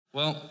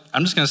Well,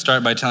 I'm just going to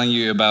start by telling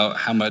you about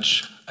how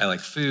much I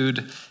like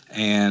food.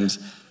 And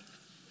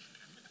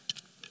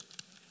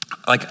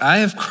I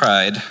have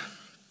cried,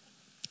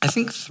 I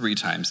think 3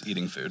 times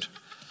eating food.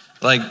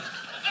 Like,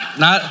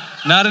 not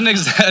an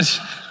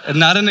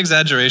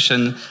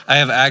exaggeration. I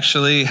have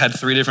actually had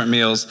 3 different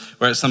meals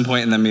where at some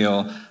point in the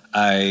meal,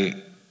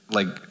 I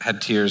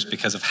had tears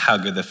because of how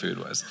good the food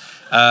was.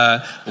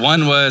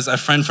 One was a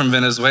friend from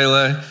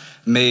Venezuela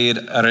made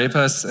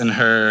arepas in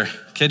her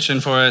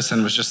kitchen for us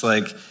and was just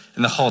like,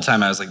 and the whole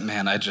time I was like,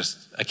 man, I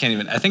can't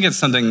even, I think it's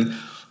something,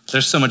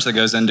 there's so much that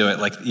goes into it.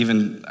 I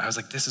was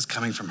like, this is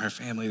coming from her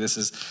family,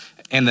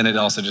 and then it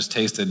also just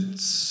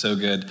tasted so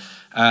good.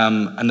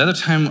 Another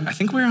time, I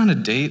think we were on a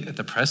date at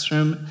the press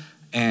room,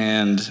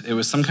 and it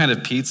was some kind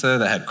of pizza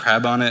that had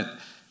crab on it,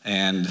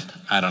 and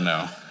I don't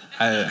know,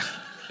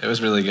 it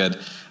was really good.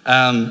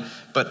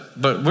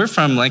 But we're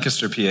from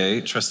Lancaster,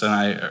 PA, Trista and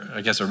I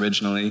guess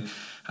originally,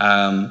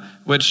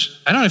 which,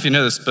 I don't know if you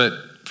know this,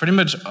 but pretty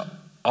much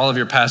all of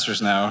your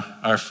pastors now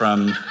are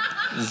from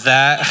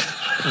that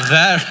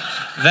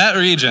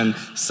region.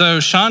 So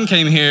Sean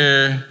came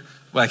here,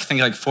 I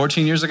think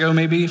 14 years ago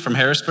maybe, from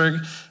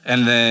Harrisburg.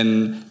 And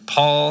then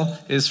Paul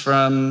is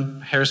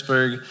from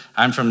Harrisburg.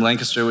 I'm from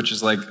Lancaster, which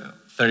is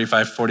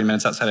 35, 40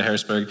 minutes outside of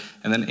Harrisburg.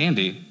 And then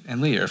Andy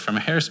and Lee are from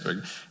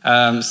Harrisburg.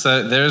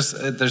 So there's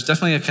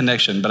definitely a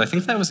connection. But I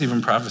think that was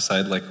even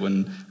prophesied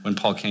when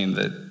Paul came,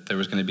 that there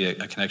was going to be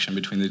a connection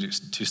between the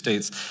 2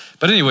 states.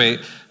 But anyway,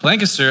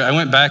 Lancaster, I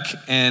went back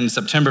in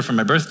September for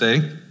my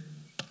birthday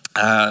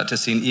to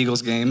see an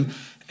Eagles game.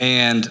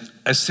 And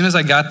as soon as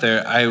I got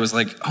there, I was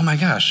like, oh my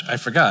gosh, I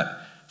forgot.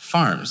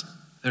 Farms.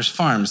 There's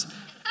farms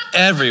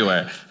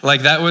everywhere.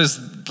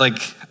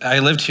 I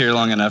lived here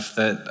long enough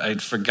that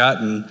I'd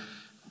forgotten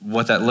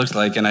what that looked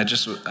like. And I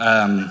just,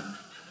 I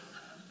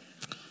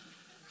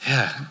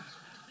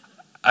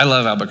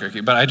love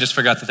Albuquerque, but I just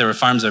forgot that there were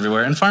farms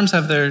everywhere. And farms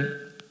have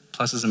their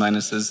pluses and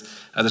minuses.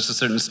 There's a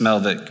certain smell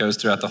that goes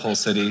throughout the whole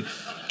city,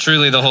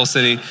 truly the whole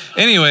city.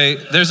 Anyway,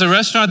 there's a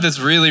restaurant that's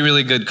really,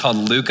 really good called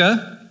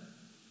Luca.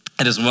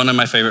 It is one of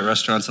my favorite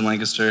restaurants in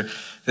Lancaster.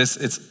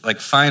 It's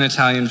fine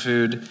Italian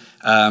food.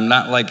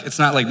 It's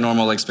not like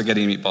normal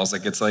spaghetti and meatballs. I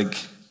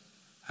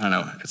don't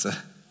know.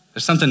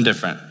 There's something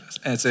different.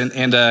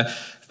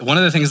 One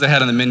of the things they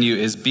had on the menu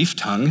is beef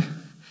tongue,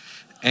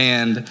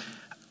 and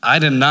I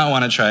did not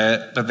want to try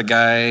it. But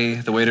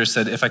the waiter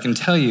said, if I can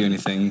tell you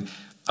anything,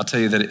 I'll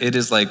tell you that it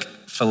is like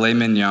filet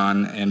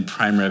mignon and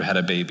prime rib had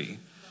a baby.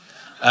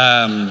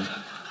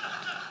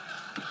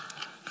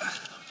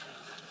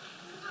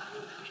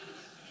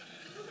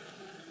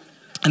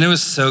 And it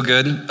was so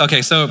good.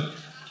 Okay, so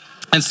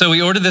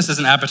we ordered this as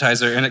an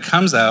appetizer, and it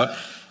comes out,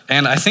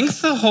 and I think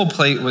the whole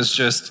plate was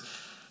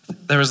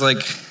there was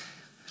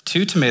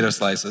 2 tomato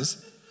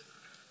slices,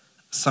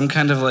 some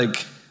kind of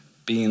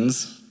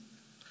beans,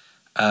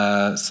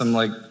 some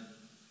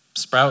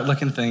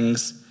sprout-looking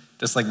things,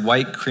 this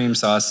white cream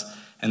sauce,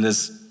 and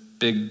this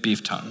big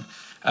beef tongue.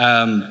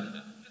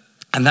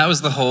 And that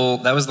was the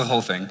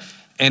whole thing.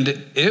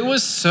 And it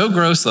was so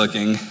gross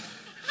looking.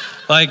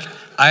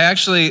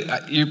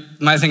 You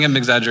might think I'm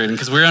exaggerating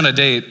because we were on a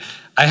date.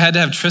 I had to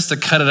have Trista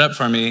cut it up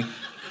for me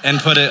and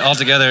put it all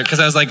together because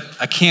I was like,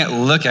 I can't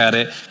look at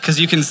it because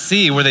you can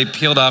see where they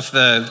peeled off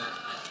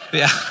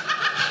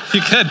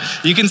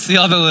you can see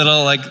all the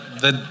little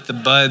the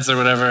buds or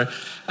whatever.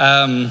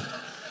 And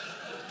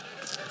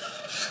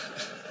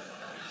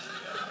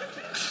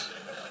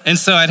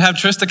so I'd have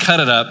Trista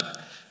cut it up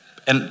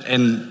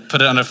and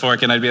put it on a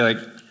fork, and I'd be like,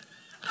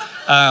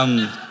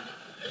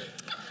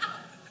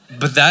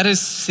 but that is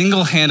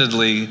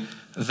single-handedly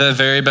the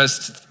very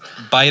best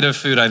bite of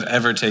food I've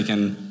ever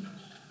taken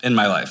in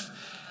my life.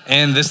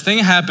 And this thing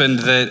happened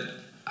that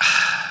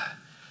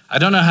I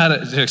don't know how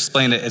to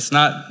explain it. It's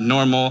not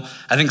normal.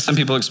 I think some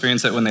people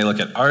experience it when they look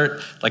at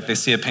art, they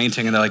see a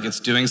painting and they're like, it's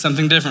doing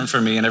something different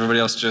for me, and everybody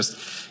else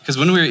because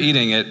when we were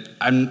eating it,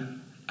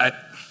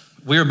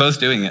 we were both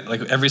doing it.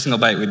 Every single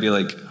bite, we'd be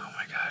like, oh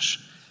my gosh.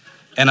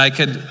 And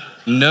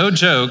no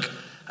joke,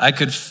 I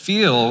could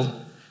feel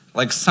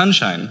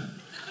sunshine.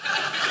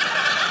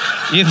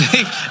 You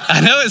think, I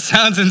know it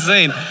sounds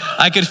insane.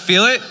 I could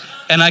feel it,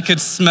 and I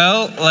could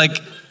smell,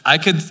 I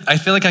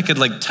feel like I could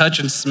touch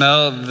and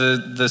smell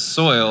the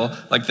soil,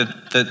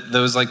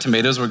 those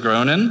tomatoes were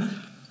grown in.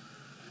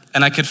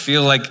 And I could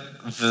feel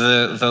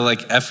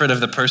the effort of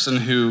the person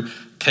who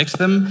picked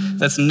them.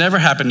 That's never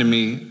happened to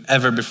me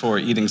ever before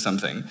eating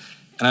something.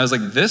 And I was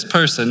like, this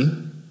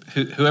person,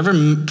 whoever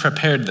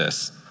prepared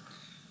this,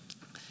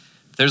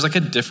 there's a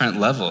different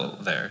level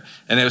there.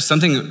 And it was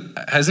something,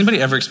 has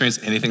anybody ever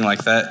experienced anything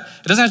like that?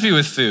 It doesn't have to be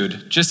with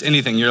food, just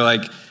anything. You're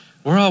like,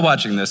 we're all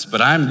watching this, but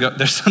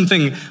there's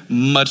something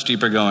much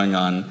deeper going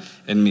on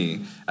in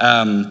me.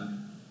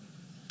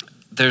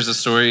 There's a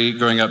story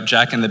growing up,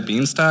 Jack and the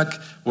Beanstalk,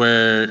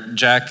 where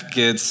Jack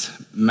gets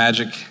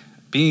magic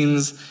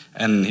beans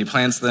and he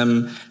plants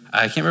them.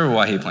 I can't remember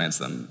why he plants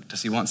them.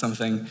 Does he want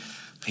something?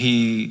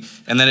 And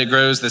then it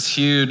grows this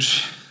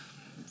huge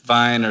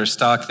vine or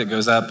stalk that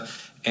goes up,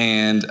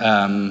 And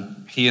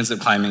he ends up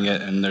climbing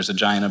it, and there's a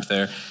giant up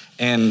there.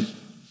 And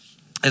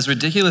as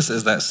ridiculous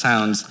as that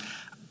sounds,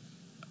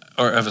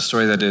 or of a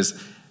story that is,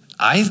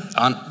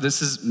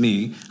 this is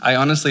me, I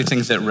honestly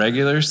think that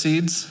regular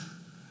seeds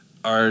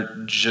are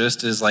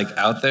just as like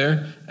out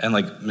there and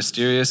like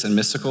mysterious and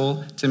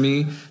mystical to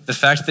me. The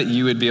fact that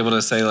you would be able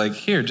to say like,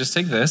 here, just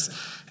take this,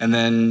 and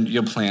then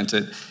you'll plant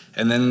it,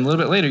 and then a little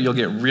bit later you'll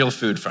get real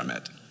food from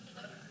it.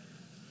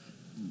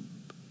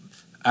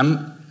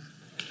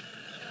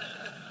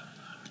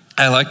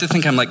 I like to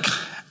think I'm like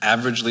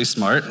averagely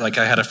smart. Like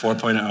I had a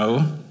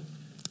 4.0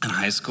 in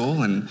high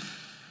school and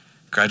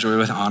graduated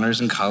with honors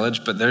in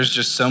college, but there's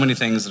just so many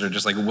things that are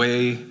just like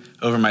way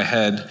over my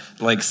head,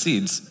 like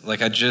seeds.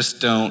 Like I just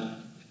don't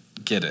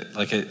get it.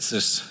 Like it's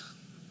just,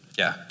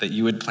 that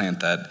you would plant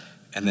that,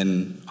 and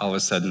then all of a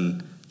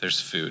sudden there's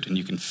food, and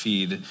you can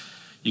feed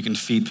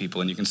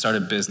people, and you can start a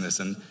business,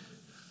 and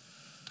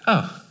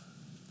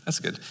that's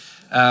good.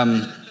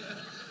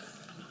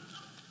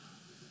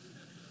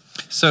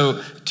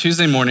 So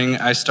Tuesday morning,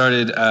 I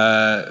started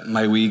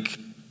my week.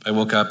 I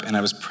woke up and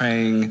I was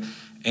praying.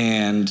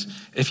 And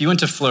if you went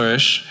to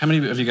Flourish, how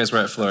many of you guys were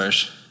at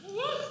Flourish?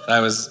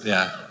 That was,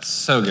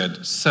 so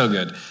good, so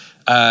good.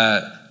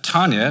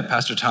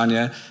 Pastor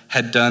Tanya,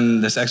 had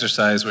done this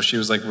exercise where she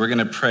was like, we're going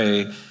to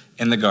pray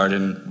in the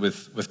garden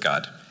with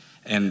God.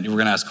 And we're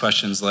going to ask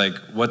questions like,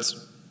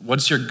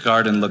 what's your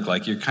garden look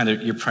like? You're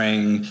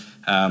praying.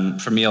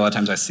 For me, a lot of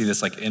times I see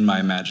this like in my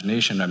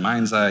imagination, my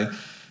mind's eye.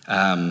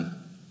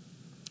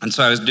 And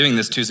so I was doing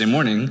this Tuesday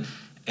morning,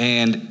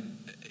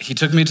 and he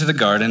took me to the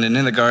garden, and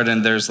in the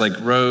garden there's like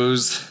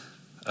rows,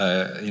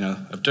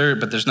 of dirt,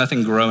 but there's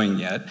nothing growing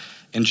yet.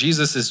 And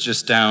Jesus is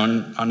just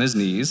down on his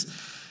knees,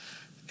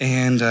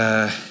 and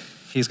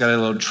he's got a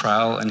little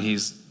trowel, and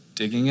he's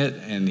digging it,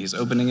 and he's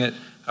opening it,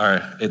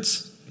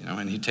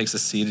 and he takes a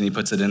seed and he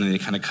puts it in, and he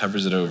kind of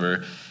covers it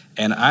over.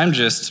 And I'm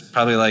just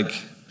probably like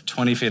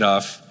 20 feet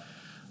off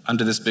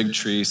under this big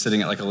tree,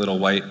 sitting at like a little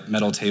white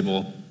metal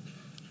table,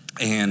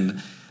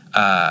 and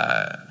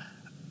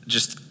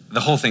just the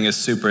whole thing is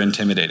super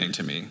intimidating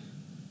to me,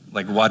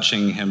 like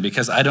watching him,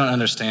 because I don't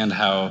understand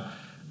how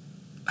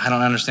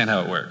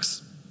it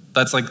works.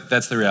 That's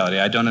the reality.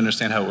 I don't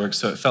understand how it works.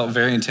 So it felt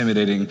very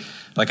intimidating.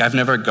 Like I've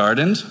never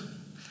gardened,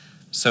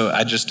 so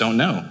I just don't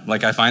know.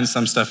 Like I find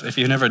some stuff, if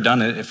you've never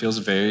done it, it feels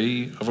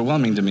very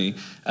overwhelming to me.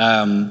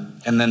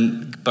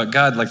 But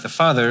God, like the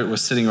Father,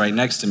 was sitting right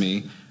next to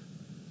me,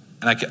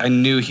 and I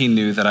knew he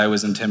knew that I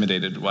was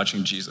intimidated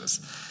watching Jesus.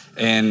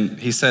 And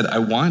he said, I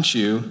want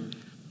you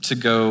to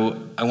go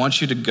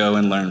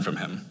and learn from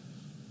him.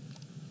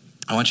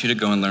 I want you to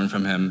go and learn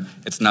from him.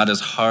 It's not as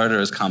hard or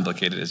as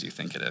complicated as you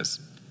think it is.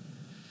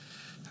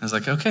 I was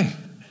like, okay.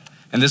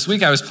 And this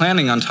week I was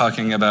planning on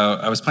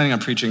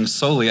preaching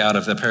solely out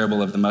of the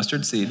parable of the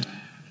mustard seed.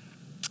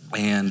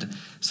 And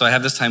so I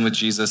have this time with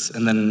Jesus,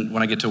 and then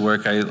when I get to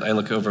work, I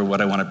look over what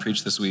I want to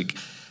preach this week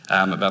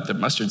about the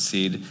mustard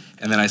seed,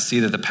 and then I see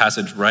that the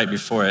passage right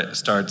before it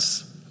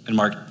starts in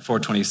Mark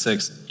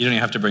 4:26, you don't even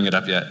have to bring it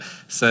up yet,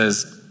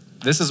 says,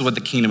 this is what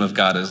the kingdom of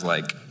God is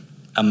like.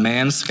 A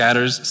man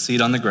scatters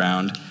seed on the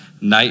ground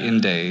night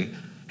and day,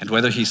 and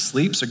whether he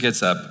sleeps or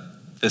gets up,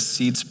 the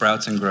seed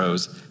sprouts and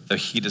grows, though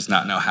he does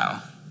not know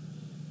how.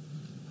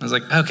 I was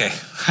like, okay,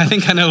 I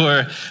think I know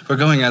where we're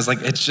going. I was like,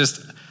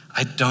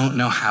 I don't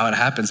know how it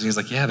happens. And he's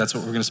like, yeah, that's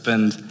what we're going to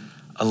spend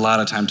a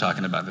lot of time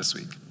talking about this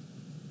week.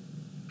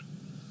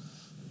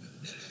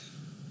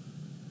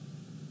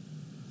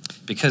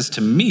 Because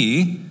to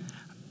me,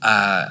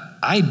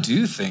 I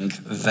do think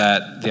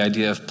that the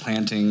idea of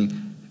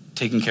planting,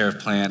 taking care of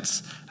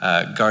plants,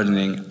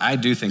 gardening, I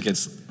do think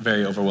it's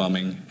very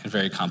overwhelming and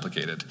very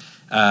complicated.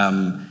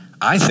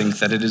 I think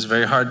that it is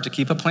very hard to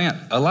keep a plant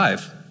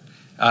alive.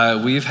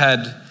 We're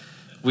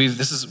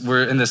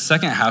in the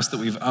second house that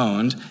we've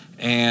owned,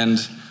 and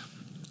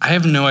I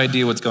have no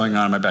idea what's going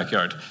on in my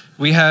backyard.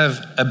 We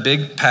have a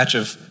big patch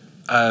of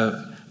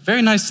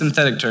very nice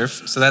synthetic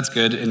turf, so that's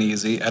good and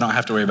easy. I don't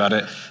have to worry about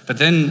it. But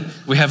then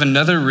we have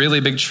another really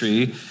big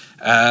tree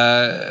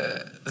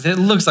that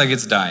looks like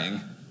it's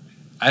dying.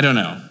 I don't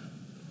know.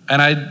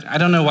 And I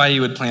don't know why you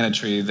would plant a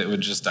tree that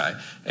would just die.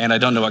 And I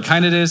don't know what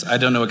kind it is. I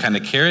don't know what kind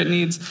of care it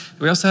needs.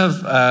 We also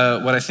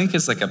have what I think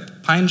is like a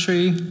pine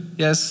tree,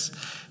 yes.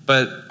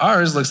 But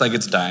ours looks like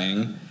it's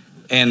dying.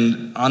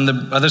 And on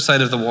the other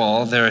side of the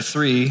wall, there are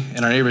 3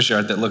 in our neighbor's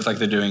yard that look like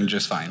they're doing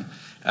just fine.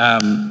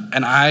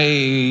 And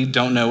I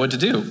don't know what to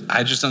do.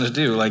 I just don't know what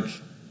to do. Like,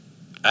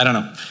 I don't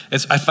know.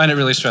 I find it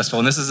really stressful.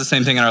 And this is the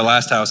same thing in our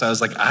last house. I was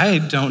like, I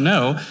don't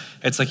know.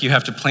 It's like you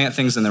have to plant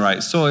things in the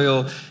right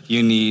soil.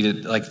 You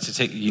need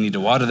to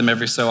water them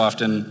every so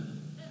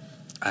often.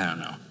 I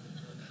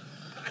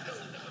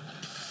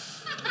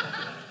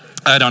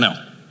don't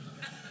know.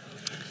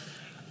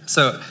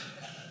 So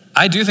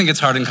I do think it's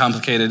hard and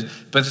complicated,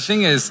 but the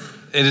thing is,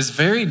 it is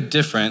very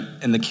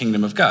different in the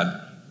kingdom of God.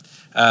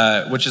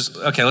 Which is,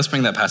 okay, let's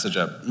bring that passage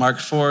up. Mark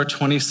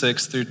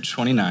 4:26 through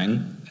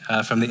 29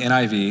 from the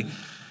NIV.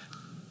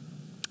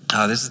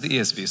 This is the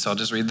ESV, so I'll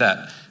just read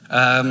that.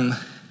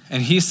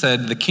 And he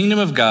said, the kingdom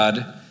of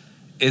God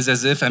is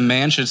as if a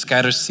man should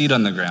scatter seed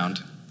on the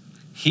ground.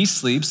 He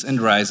sleeps and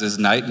rises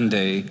night and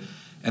day,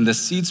 and the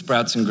seed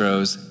sprouts and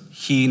grows,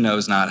 he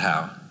knows not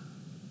how.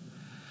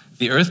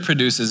 The earth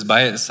produces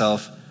by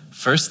itself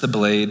first the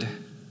blade,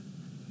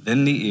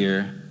 then the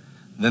ear,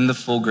 then the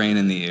full grain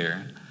in the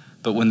ear.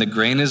 But when the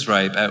grain is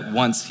ripe, at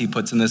once he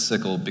puts in the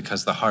sickle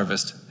because the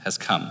harvest has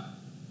come.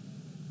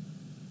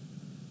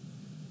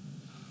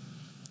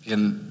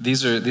 And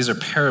these are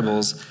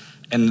parables,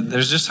 and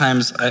there's just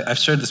times, I've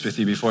shared this with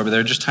you before, but there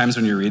are just times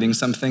when you're reading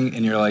something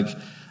and you're like,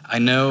 I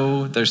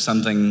know there's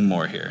something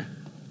more here.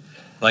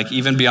 Like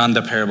even beyond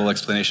the parable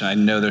explanation, I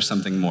know there's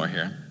something more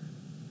here.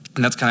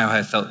 And that's kind of how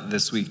I felt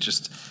this week,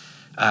 just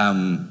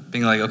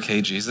being like,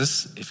 okay,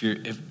 Jesus, if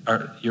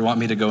you want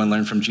me to go and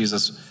learn from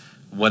Jesus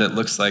what it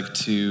looks like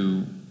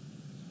to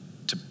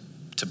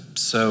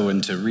sow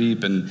and to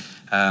reap, and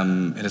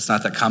it's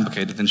not that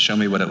complicated, then show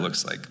me what it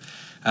looks like.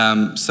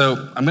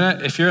 So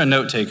if you're a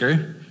note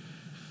taker,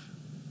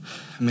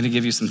 I'm gonna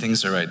give you some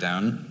things to write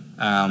down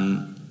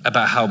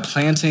about how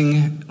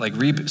planting, like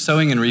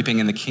sowing and reaping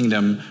in the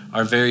kingdom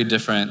are very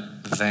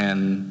different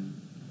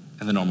than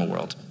in the normal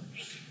world.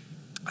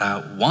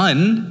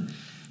 One,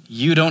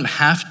 you don't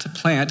have to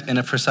plant in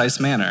a precise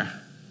manner.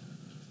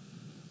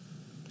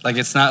 Like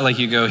it's not like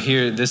you go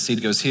here, this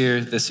seed goes here,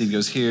 this seed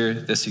goes here,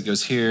 this seed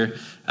goes here.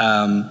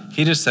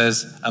 He just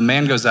says, a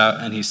man goes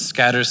out and he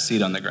scatters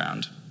seed on the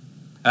ground.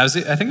 I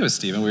think it was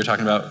Stephen, you were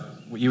talking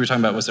about,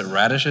 was it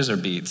radishes or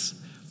beets?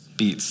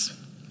 Beets.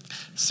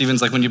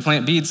 Stephen's like, when you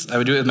plant beets, I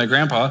would do it with my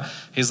grandpa.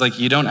 He's like,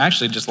 you don't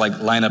actually just like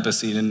line up a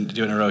seed and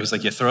do it in a row. He's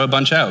like, you throw a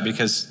bunch out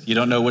because you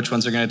don't know which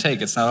ones are gonna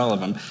take. It's not all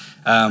of them.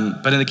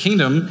 But in the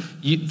kingdom,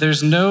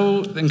 there's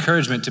no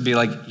encouragement to be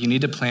like, you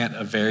need to plant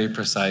a very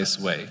precise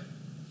way.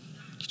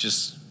 You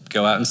just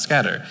go out and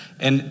scatter.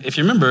 And if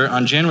you remember,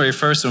 on January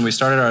 1st, when we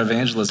started our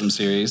evangelism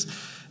series,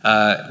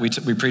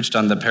 we preached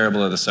on the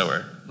parable of the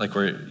sower, like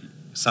where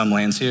some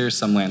lands here,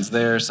 some lands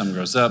there, some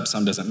grows up,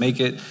 some doesn't make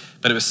it,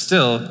 but it was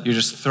still, you're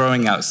just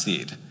throwing out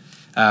seed.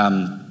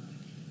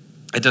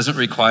 It doesn't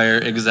require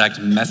exact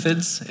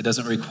methods. It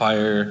doesn't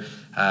require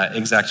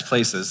exact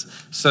places.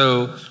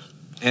 So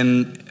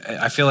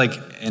I feel like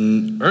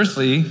in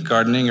earthly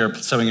gardening or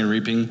sowing and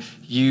reaping,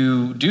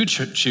 you do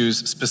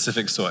choose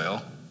specific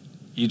soil.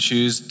 You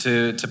choose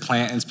to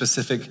plant in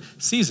specific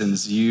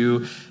seasons.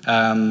 You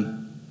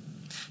want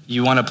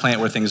to plant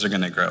where things are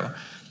going to grow.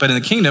 But in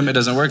the kingdom, it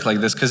doesn't work like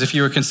this, because if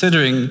you were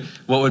considering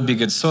what would be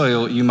good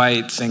soil, you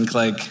might think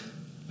like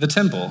the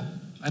temple.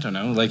 I don't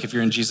know, like if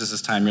you're in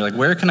Jesus' time, you're like,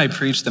 where can I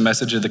preach the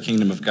message of the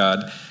kingdom of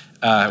God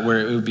where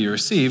it would be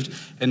received?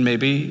 And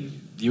maybe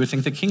you would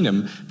think the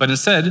kingdom. But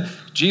instead,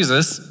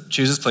 Jesus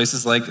chooses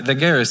places like the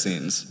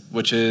Gerasenes,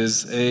 which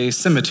is a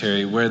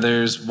cemetery where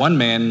there's one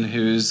man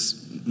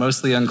who's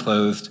mostly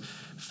unclothed,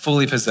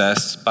 fully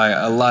possessed by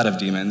a lot of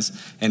demons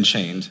and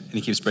chained, and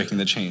he keeps breaking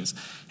the chains.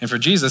 And for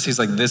Jesus, he's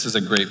like, this is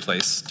a great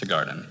place to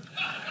garden.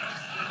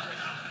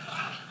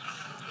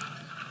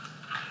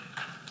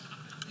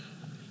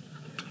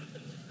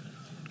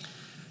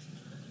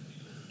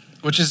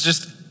 Which is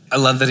just, I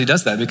love that he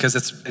does that, because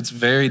it's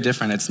very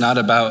different. It's not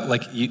about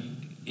like,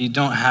 you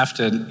don't have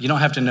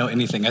to know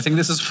anything. I think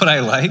this is what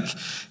I like,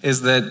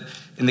 is that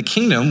in the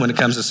kingdom, when it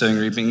comes to sowing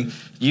and reaping,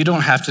 you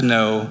don't have to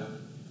know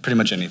pretty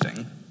much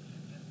anything.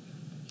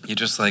 You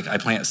just like, I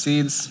plant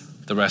seeds,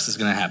 the rest is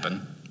gonna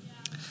happen.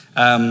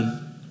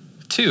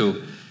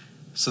 2,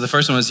 so the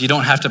first one was you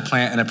don't have to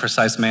plant in a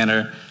precise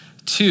manner.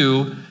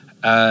 2,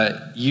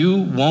 you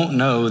won't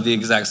know the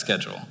exact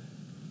schedule.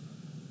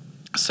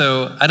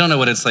 So I don't know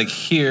what it's like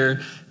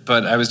here,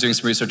 but I was doing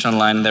some research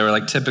online, and they were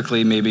like,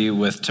 typically maybe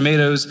with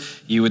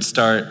tomatoes, you would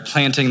start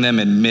planting them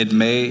in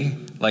mid-May,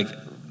 like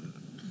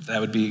that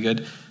would be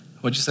good.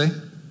 What'd you say?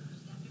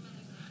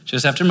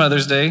 Just after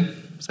Mother's Day.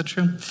 Is that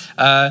true?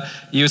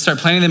 You would start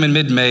planting them in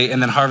mid-May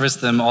and then harvest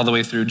them all the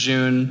way through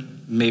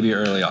June, maybe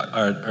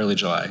early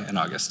July and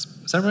August.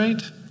 Is that right?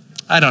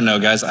 I don't know,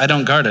 guys. I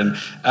don't garden.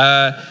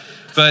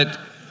 But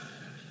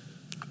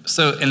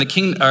so in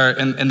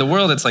the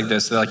world, it's like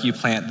this. They're like, you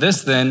plant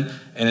this then,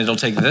 and it'll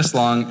take this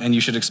long, and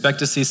you should expect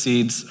to see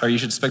seeds, or you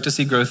should expect to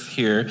see growth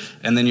here,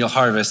 and then you'll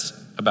harvest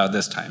about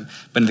this time.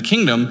 But in the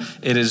kingdom,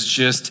 it is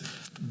just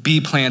be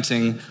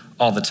planting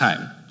all the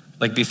time.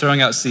 Like be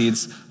throwing out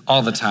seeds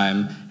all the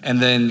time,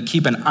 and then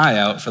keep an eye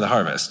out for the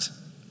harvest,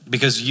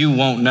 because you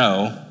won't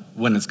know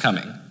when it's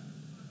coming.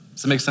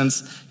 Does that make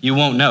sense? You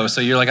won't know. So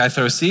you're like, I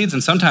throw seeds,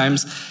 and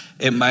sometimes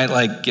it might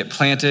like get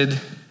planted,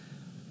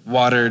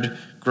 watered,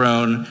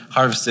 grown,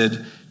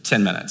 harvested,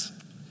 10 minutes.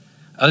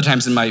 Other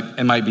times it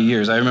might be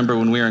years. I remember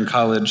when we were in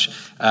college,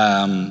 we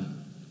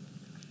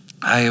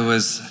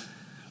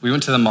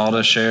went to the mall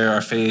to share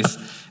our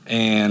faith,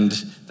 and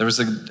there was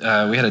we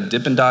had a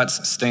Dippin'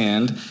 Dots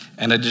stand,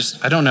 and I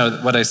don't know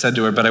what I said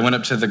to her, but I went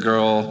up to the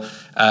girl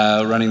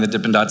running the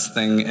Dippin' Dots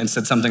thing and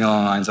said something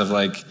along the lines of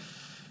like,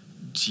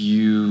 do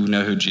you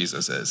know who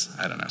Jesus is?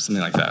 I don't know,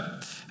 something like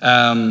that.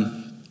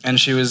 And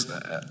she was,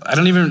 I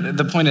don't even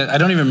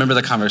remember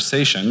the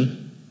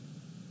conversation.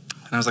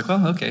 And I was like,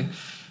 well, okay.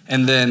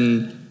 And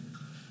then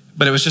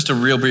But it was just a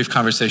real brief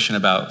conversation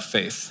about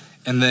faith.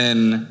 And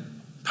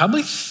then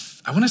probably,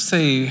 I want to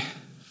say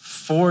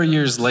 4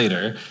 years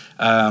later,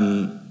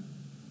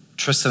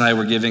 Tristan and I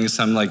were giving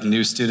some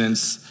new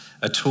students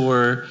a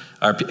tour,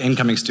 our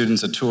incoming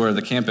students a tour of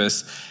the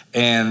campus,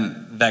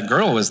 and that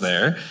girl was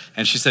there,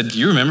 and she said, "Do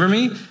you remember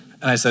me?"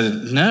 And I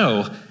said,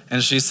 "No."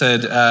 And she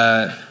said,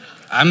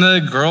 "I'm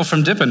the girl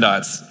from Dippin'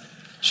 Dots."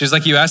 She's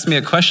like, "You asked me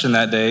a question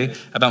that day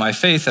about my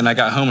faith, and I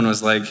got home and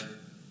was like,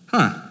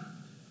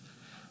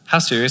 how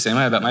serious am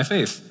I about my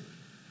faith?"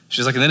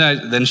 She's like,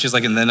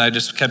 and then I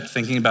just kept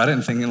thinking about it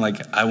and thinking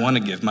I want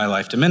to give my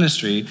life to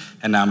ministry,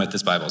 and now I'm at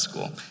this Bible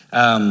school.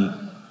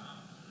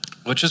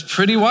 Which is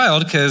pretty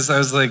wild because I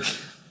was like,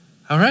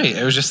 all right.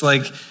 It was just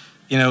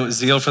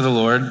zeal for the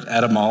Lord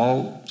at a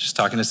mall, just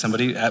talking to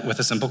somebody with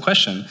a simple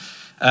question.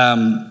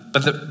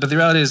 But the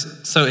reality is,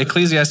 so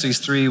Ecclesiastes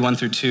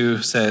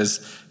 3:1-2 says,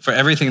 "For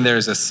everything there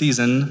is a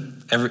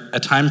season,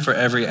 a time for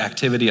every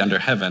activity under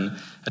heaven,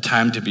 a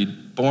time to be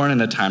born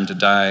and a time to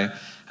die,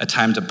 a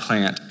time to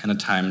plant and a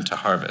time to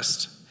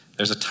harvest."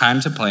 There's a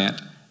time to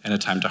plant and a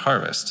time to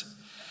harvest.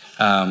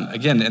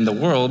 Again, in the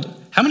world,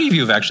 how many of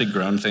you have actually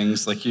grown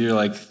things? You're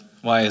like,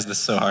 why is this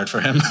so hard for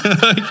him?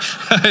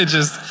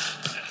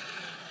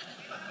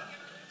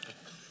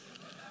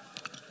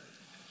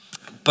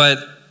 But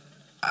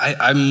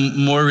I'm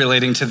more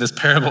relating to this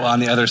parable on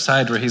the other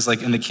side where he's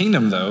like, in the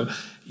kingdom though,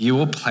 you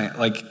will plant,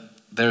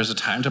 there's a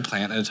time to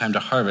plant and a time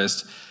to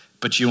harvest,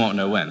 but you won't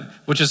know when.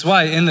 Which is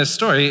why in this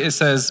story, it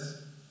says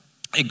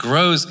it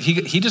grows,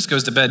 he just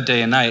goes to bed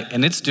day and night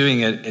and it's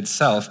doing it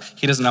itself.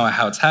 He doesn't know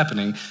how it's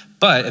happening.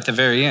 But at the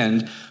very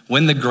end,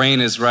 when the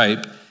grain is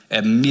ripe,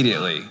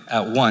 immediately,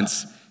 at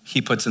once, he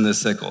puts in the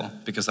sickle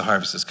because the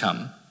harvest has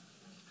come.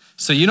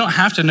 So you don't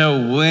have to know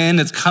when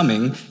it's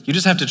coming. You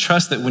just have to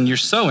trust that when you're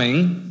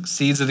sowing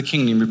seeds of the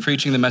kingdom, you're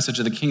preaching the message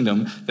of the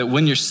kingdom, that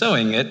when you're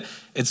sowing it,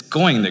 it's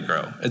going to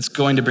grow. It's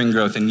going to bring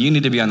growth, and you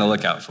need to be on the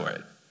lookout for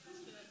it.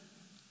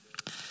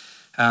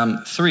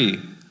 3,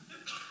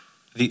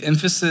 the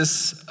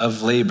emphasis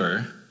of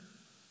labor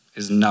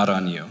is not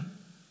on you.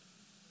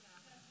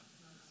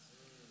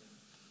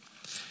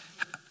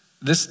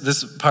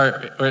 This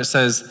part where it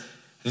says,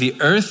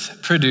 the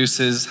earth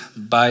produces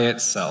by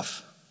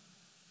itself.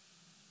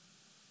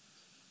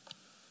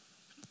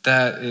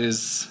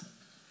 That's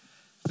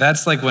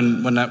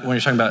when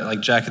you're talking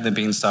about Jack and the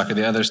Beanstalk or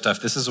the other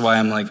stuff. This is why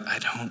I'm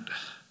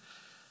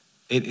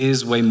it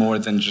is way more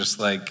than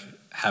just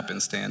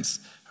happenstance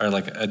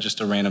or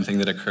just a random thing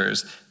that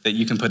occurs, that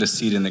you can put a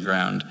seed in the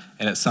ground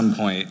and at some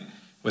point,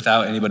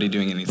 without anybody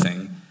doing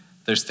anything,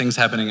 there's things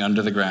happening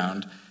under the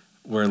ground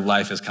where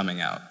life is coming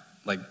out.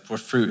 Where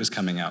fruit is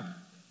coming out.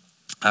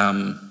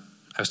 I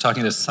was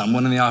talking to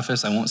someone in the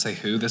office, I won't say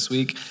who this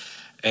week,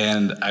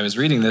 and I was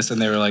reading this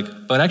and they were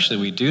like, but actually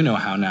we do know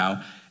how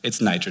now,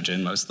 it's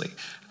nitrogen mostly.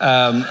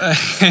 And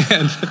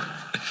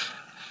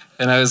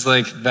I was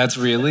like, that's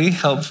really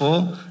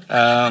helpful.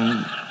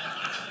 No,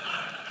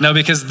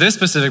 because this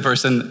specific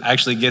person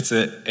actually gets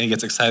it and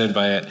gets excited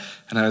by it.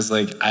 And I was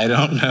like, I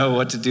don't know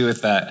what to do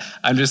with that.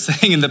 I'm just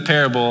saying in the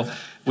parable,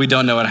 we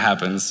don't know what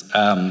happens.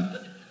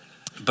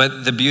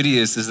 But the beauty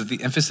is that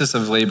the emphasis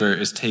of labor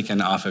is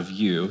taken off of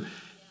you.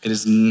 It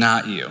is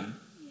not you.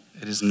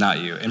 It is not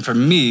you. And for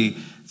me,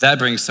 that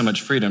brings so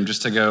much freedom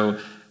just to go,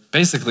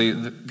 basically,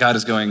 God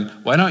is going,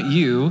 why don't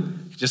you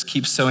just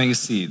keep sowing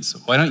seeds?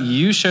 Why don't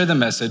you share the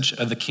message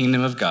of the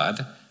kingdom of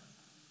God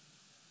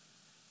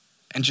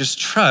and just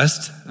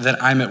trust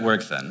that I'm at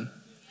work then?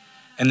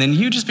 And then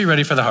you just be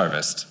ready for the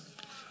harvest.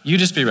 You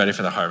just be ready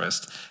for the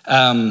harvest.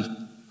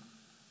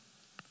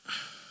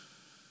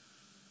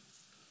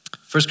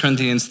 1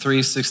 Corinthians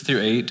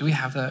 3:6-8. Do we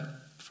have that?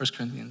 1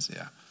 Corinthians,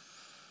 yeah.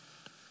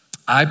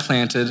 I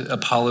planted,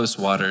 Apollos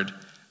watered,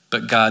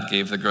 but God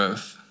gave the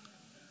growth.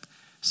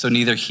 So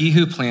neither he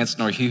who plants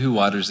nor he who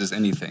waters is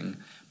anything,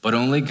 but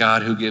only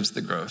God who gives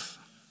the growth.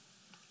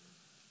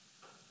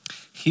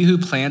 He who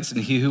plants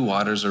and he who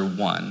waters are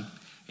one,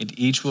 and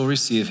each will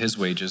receive his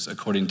wages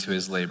according to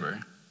his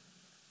labor.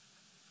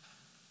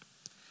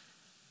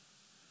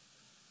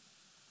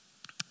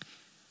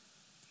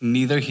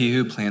 Neither he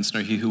who plants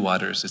nor he who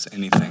waters is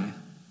anything,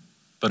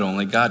 but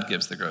only God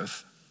gives the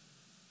growth.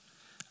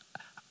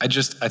 I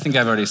think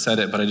I've already said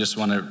it, but I just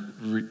want to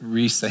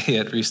restate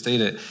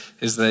it,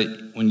 is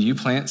that when you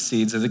plant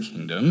seeds of the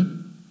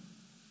kingdom,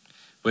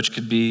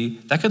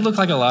 that could look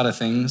like a lot of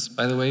things,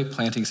 by the way,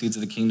 planting seeds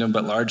of the kingdom,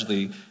 but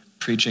largely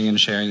preaching and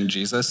sharing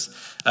Jesus.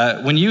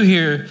 When you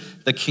hear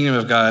the kingdom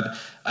of God,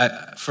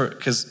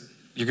 because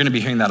you're going to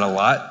be hearing that a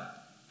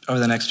lot over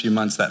the next few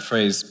months, that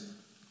phrase,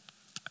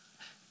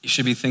 you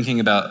should be thinking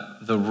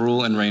about the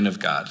rule and reign of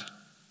God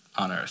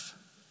on earth.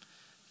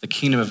 The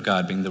kingdom of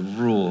God being the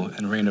rule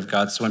and reign of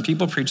God. So when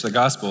people preach the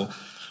gospel,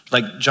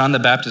 like John the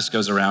Baptist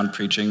goes around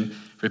preaching,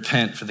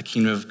 repent for the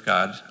kingdom of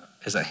God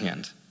is at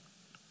hand.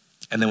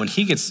 And then when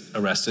he gets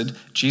arrested,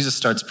 Jesus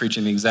starts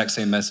preaching the exact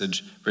same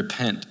message,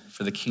 repent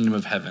for the kingdom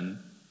of heaven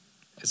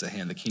is at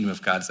hand. The kingdom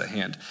of God is at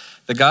hand.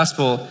 The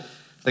gospel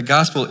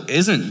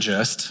isn't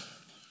just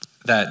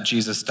that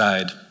Jesus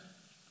died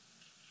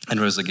and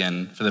rose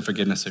again for the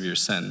forgiveness of your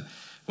sin.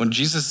 When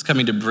Jesus is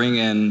coming to bring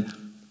in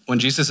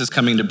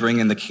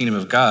the kingdom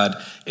of God,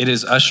 it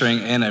is ushering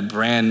in a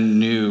brand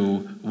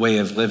new way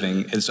of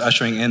living. It's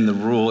ushering in the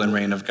rule and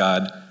reign of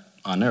God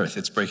on earth.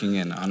 It's breaking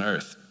in on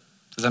earth.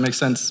 Does that make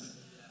sense?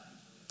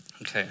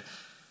 Okay.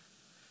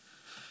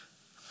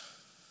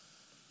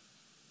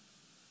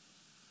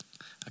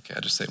 Okay,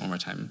 I'll just say it one more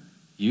time.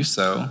 You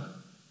sow,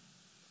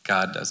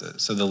 God does it.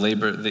 So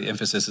the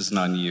emphasis isn't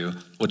on you,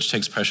 which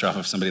takes pressure off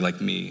of somebody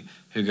like me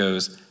who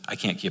goes, I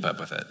can't keep up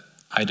with it.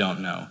 I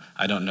don't know.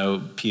 I don't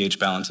know pH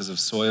balances of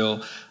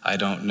soil. I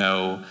don't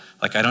know,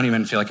 I don't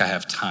even feel like I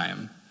have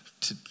time.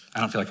 I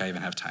don't feel like I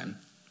even have time.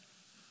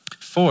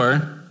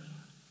 4,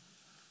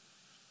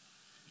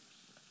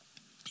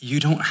 you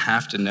don't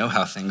have to know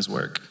how things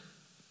work.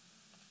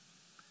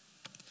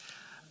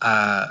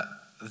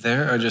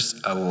 There are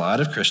just a lot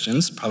of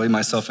Christians, probably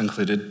myself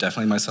included,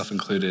 definitely myself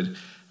included,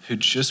 who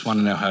just want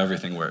to know how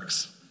everything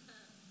works.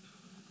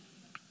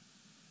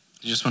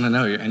 You just want to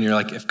know, and you're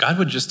like, if God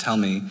would just tell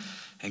me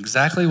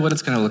exactly what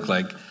it's going to look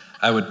like,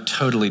 I would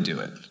totally do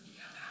it.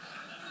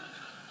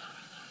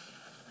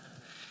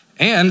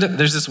 And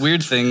there's this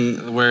weird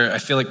thing where I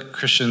feel like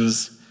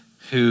Christians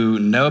who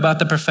know about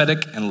the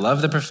prophetic and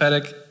love the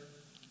prophetic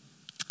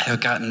have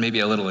gotten maybe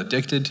a little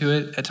addicted to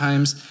it at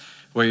times,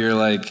 where you're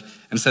like,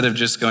 instead of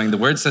just going, the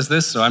word says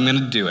this, so I'm going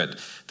to do it.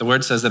 The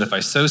word says that if I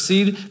sow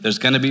seed, there's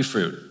going to be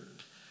fruit.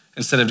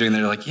 Instead of doing that,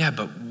 you're like, yeah,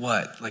 but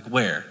what?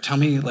 Where? Tell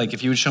me,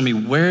 if you would show me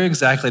where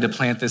exactly to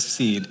plant this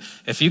seed.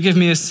 If you give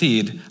me a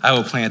seed, I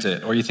will plant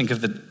it. Or you think of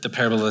the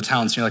parable of the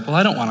talents, and you're like, well,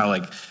 I don't want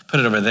to put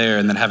it over there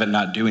and then have it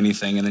not do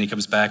anything, and then he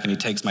comes back and he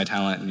takes my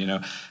talent,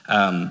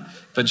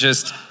 but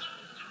just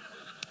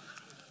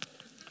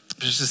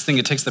there's this thing,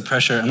 it takes the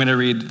pressure. I'm going to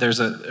read, there's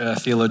a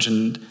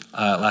theologian,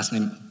 last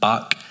name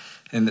Bach,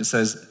 and it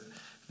says,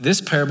 this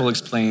parable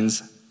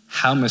explains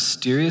how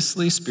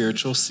mysteriously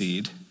spiritual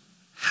seed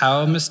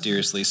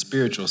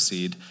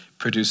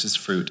produces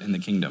fruit in the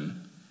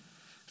kingdom.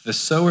 The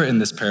sower in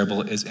this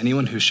parable is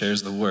anyone who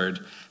shares the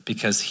word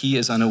because he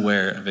is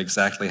unaware of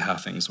exactly how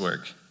things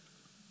work.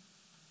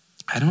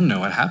 I don't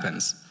know what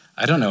happens.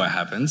 I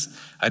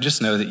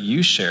just know that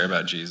you share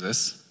about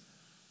Jesus,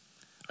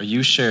 or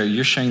you're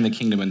sharing the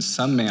kingdom in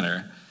some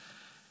manner,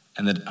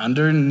 and that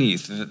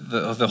underneath,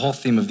 the whole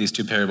theme of these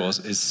two parables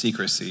is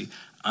secrecy.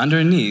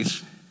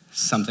 Underneath,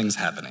 something's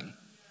happening,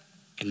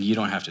 and you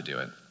don't have to do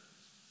it.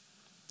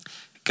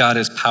 God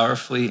is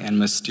powerfully and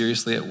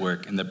mysteriously at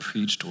work in the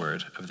preached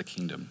word of the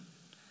kingdom.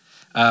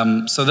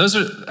 So those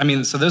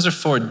are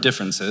 4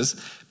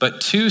 differences, but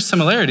 2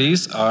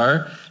 similarities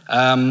are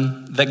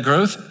that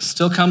growth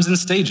still comes in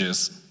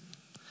stages.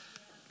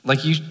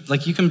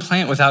 You can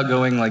plant without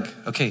going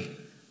okay,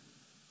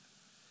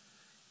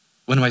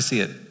 when do I see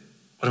it?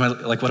 What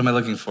am I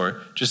looking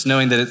for? Just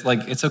knowing that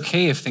it's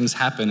okay if things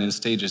happen in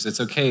stages.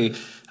 It's okay,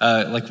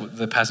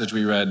 the passage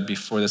we read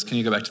before this. Can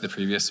you go back to the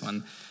previous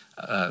one?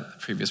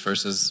 Previous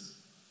verses.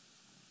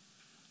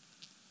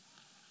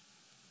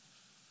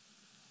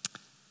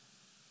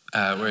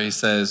 Where he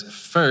says,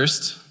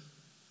 first,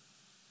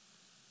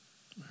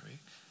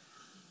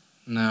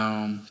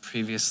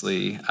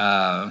 previously,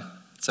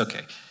 it's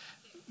okay.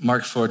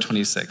 Mark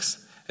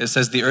 4:26. It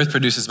says, the earth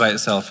produces by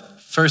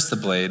itself first the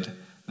blade,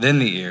 then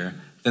the ear,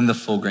 then the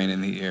full grain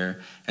in the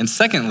ear. And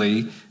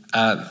secondly,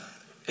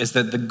 is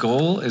that the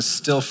goal is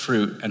still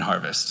fruit and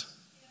harvest.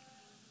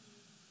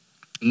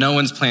 No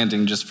one's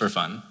planting just for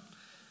fun.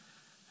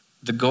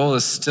 The goal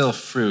is still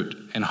fruit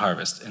and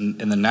harvest. In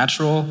the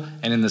natural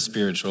and in the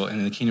spiritual and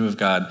in the kingdom of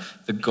God,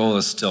 the goal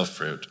is still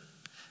fruit.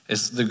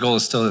 The goal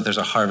is still that there's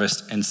a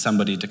harvest and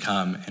somebody to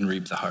come and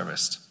reap the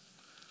harvest.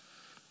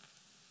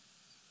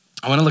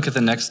 I want to look at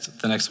the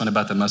next one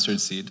about the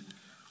mustard seed.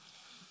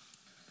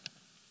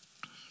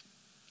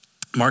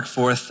 Mark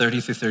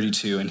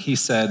 4:30-32, and he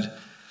said,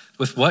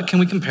 with what can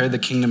we compare the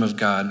kingdom of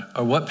God,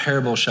 or what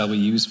parable shall we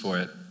use for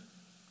it?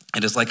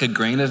 It is like a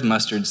grain of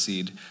mustard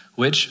seed,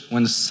 which,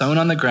 when sown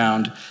on the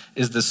ground,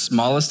 is the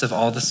smallest of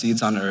all the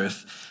seeds on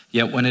earth.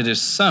 Yet when it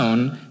is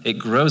sown, it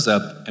grows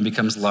up and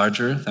becomes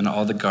larger than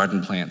all the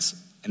garden plants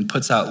and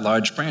puts out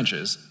large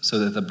branches so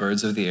that the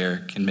birds of the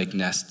air can make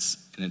nests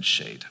in its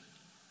shade.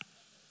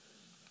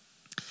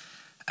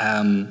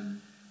 I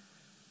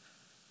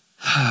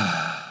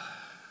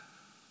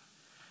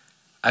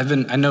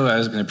know I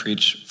was going to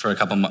preach for a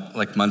couple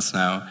months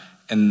now,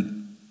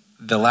 and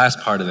the last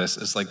part of this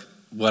is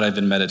what I've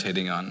been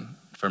meditating on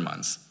for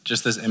months.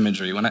 Just this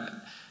imagery.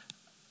 That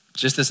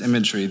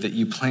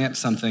you plant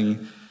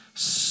something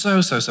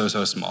so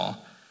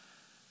small,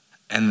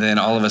 and then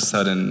all of a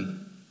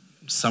sudden,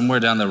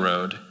 somewhere down the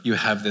road, you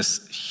have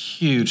this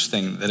huge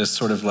thing that is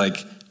sort of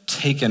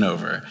taken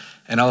over,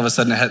 and all of a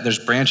sudden there's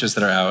branches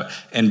that are out,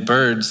 and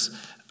birds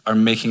are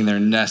making their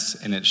nests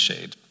in its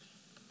shade.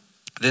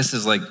 This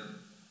is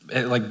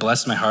it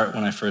blessed my heart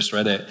when I first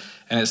read it,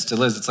 and it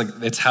still is.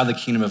 It's how the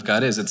kingdom of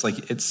God is.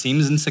 It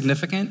seems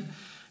insignificant,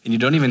 and you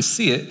don't even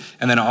see it,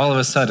 and then all of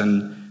a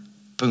sudden,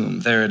 boom,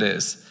 there it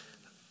is.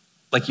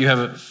 You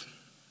have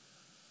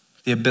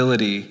the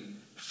ability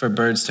for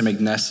birds to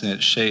make nests in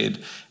its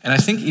shade. And I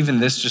think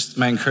even this, just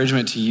my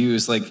encouragement to you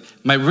is like,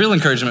 my real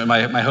encouragement,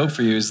 my hope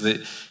for you is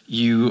that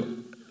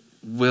you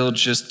will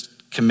just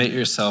commit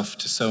yourself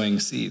to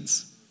sowing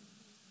seeds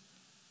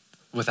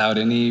without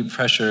any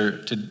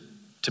pressure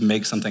to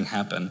make something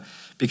happen.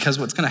 Because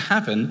what's going to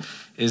happen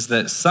is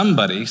that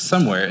somebody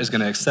somewhere is going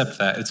to accept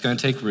that. It's going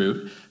to take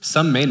root.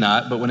 Some may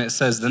not, but when it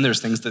says, then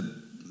there's things that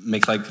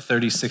make like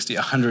 30, 60,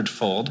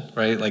 100-fold,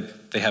 right?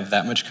 Like they have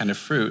that much kind of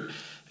fruit,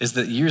 is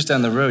that years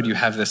down the road, you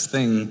have this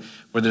thing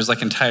where there's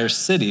like entire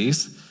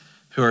cities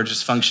who are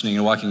just functioning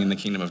and walking in the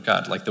kingdom of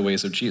God, like the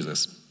ways of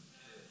Jesus.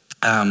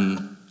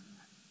 And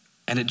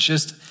it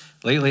just,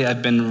 lately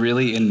I've been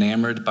really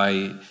enamored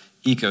by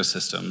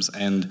ecosystems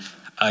and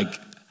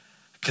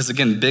because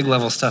again, big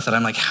level stuff that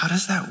I'm like, how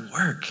does that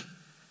work?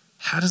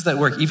 How does that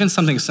work? Even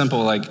something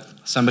simple like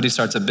somebody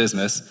starts a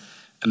business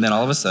and then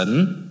all of a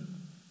sudden,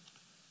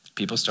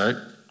 people start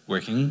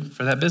working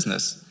for that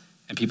business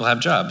and people have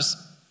jobs.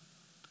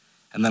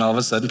 And then all of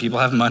a sudden people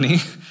have money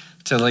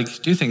to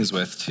like do things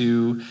with,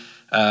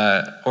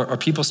 or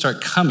people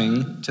start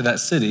coming to that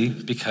city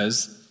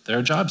because there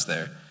are jobs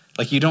there.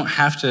 Like you don't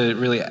have to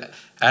really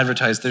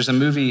advertise. There's a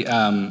movie,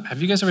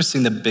 have you guys ever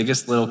seen The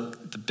Biggest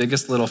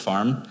Little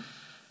Farm?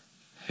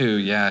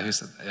 Who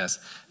said that? Yes.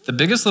 The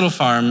Biggest Little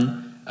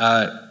Farm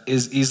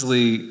is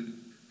easily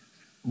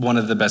one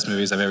of the best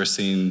movies I've ever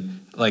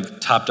seen,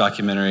 like top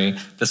documentary.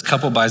 This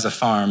couple buys a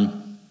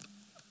farm,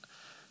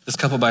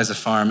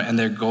 and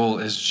their goal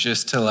is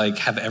just to like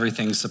have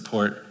everything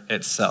support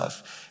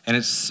itself. And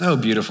it's so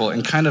beautiful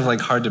and kind of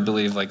like hard to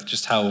believe, like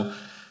just how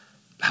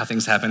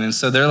things happen. And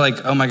so they're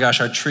like, oh my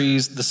gosh, our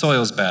trees, the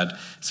soil's bad.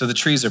 So the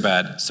trees are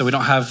bad. So we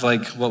don't have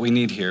like what we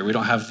need here. We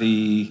don't have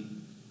I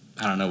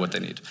don't know what they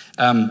need.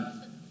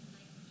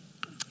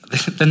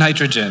 The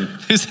nitrogen.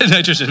 Who said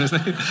nitrogen?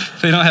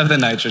 They don't have the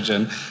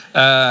nitrogen.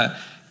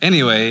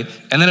 Anyway,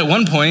 and then at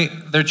one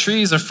point, their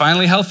trees are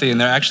finally healthy and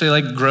they're actually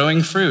like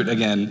growing fruit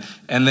again.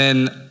 And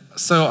then,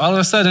 so all of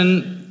a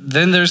sudden,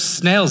 then there's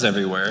snails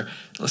everywhere.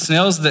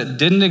 Snails that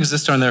didn't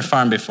exist on their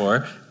farm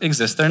before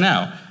exist there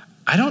now.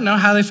 I don't know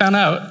how they found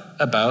out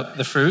about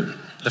the fruit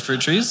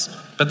trees,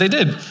 but they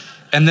did.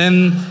 And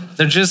then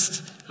they're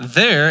just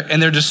there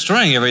and they're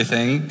destroying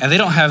everything and they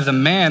don't have the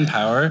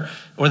manpower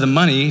or the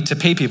money to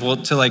pay people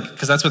to like,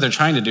 because that's what they're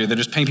trying to do. They're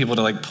just paying people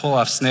to like pull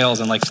off snails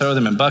and like throw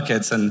them in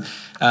buckets. And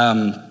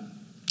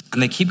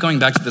they keep going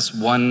back to this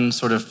one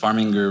sort of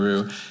farming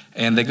guru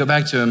and they go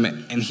back to him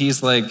and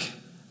he's like,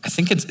 I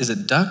think is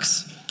it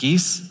ducks,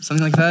 geese,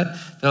 something like that?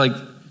 They're like,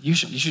 you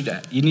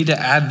need to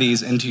add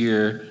these into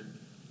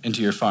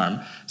your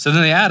farm. So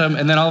then they add them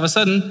and then all of a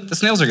sudden the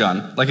snails are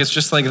gone. Like it's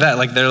just like that.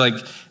 Like they're like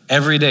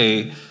every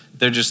day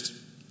they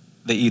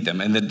eat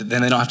them and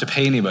then they don't have to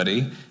pay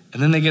anybody.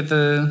 And then they get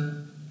the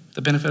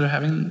benefit of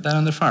having that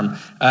on their farm.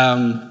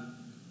 I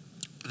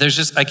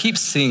keep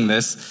seeing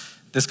this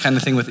kind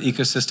of thing with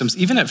ecosystems.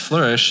 Even at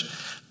Flourish,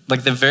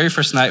 like the very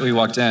first night we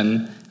walked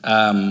in,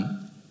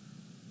 and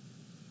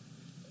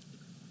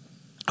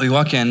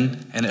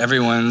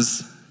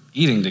everyone's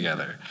eating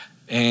together.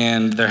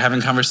 And they're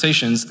having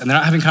conversations. And they're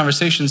not having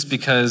conversations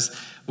because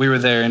we were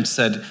there and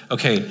said,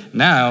 okay,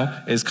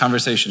 now is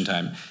conversation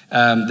time.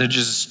 They're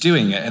just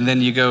doing it. And then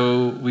we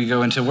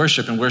go into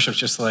worship, and worship's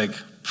just like,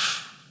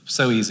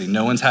 so easy.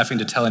 No one's having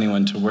to tell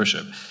anyone to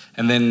worship.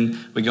 And then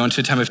we go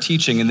into a time of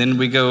teaching, and then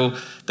we go,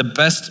 the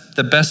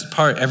best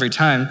part every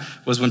time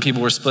was when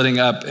people were splitting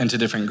up into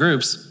different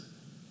groups,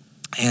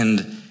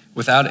 and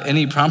without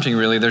any prompting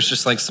really, there's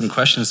just like some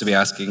questions to be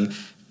asking.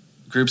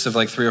 Groups of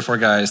like 3 or 4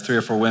 guys, 3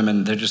 or 4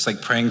 women, they're just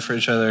like praying for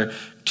each other,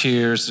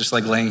 tears, just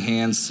like laying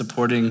hands,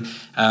 supporting,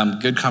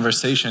 good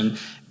conversation.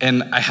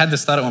 And I had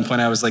this thought at one point,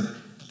 I was like,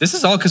 this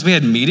is all because we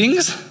had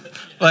meetings?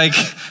 Like,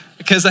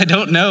 because I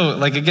don't know,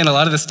 like again, a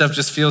lot of this stuff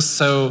just feels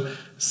so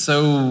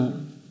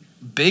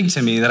big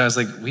to me that I was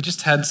like, we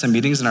just had some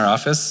meetings in our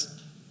office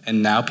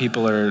and now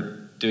people are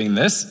doing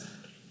this?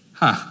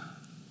 Huh,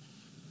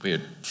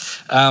 weird.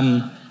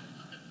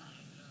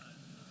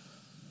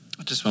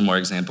 Just one more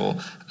example.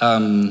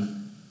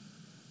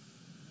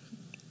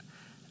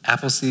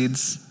 Apple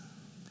seeds.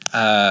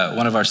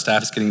 One of our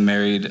staff is getting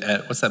married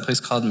at, what's that place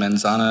called?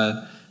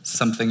 Manzana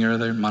something or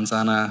other?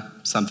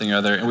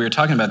 And we were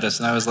talking about this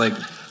and I was like,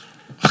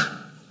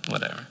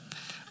 whatever.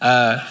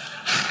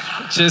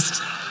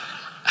 Just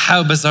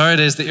how bizarre it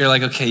is that you're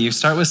like, okay, you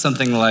start with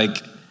something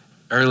like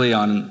early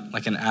on,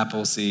 like an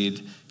apple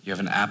seed, you have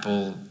an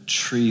apple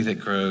tree that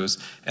grows,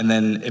 and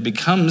then it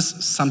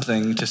becomes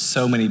something to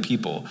so many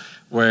people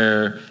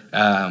where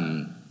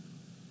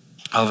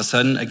all of a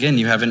sudden, again,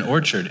 you have an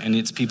orchard and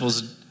it's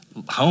people's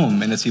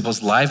home and it's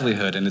people's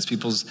livelihood and it's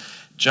people's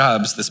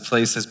jobs. This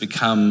place has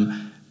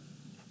become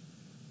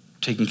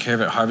taking care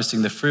of it,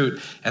 harvesting the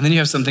fruit. And then you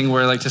have something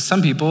where like to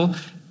some people,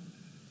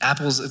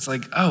 apples, it's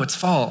like, oh, it's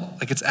fall.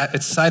 Like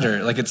it's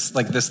cider. Like it's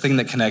like this thing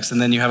that connects. And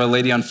then you have a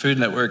lady on Food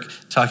Network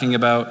talking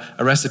about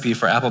a recipe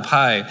for apple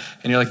pie.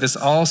 And you're like, this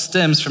all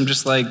stems from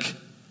just like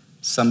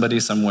somebody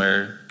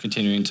somewhere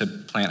continuing to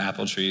plant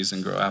apple trees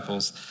and grow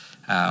apples.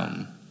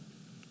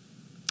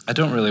 I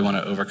don't really want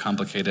to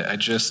overcomplicate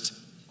it.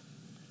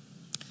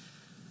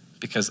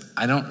 Because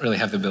I don't really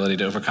have the ability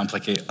to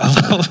overcomplicate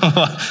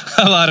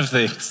a lot of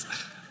things.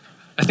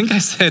 I think I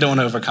say I don't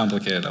want to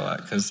overcomplicate it a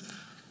lot because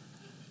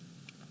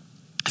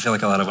I feel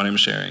like a lot of what I'm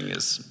sharing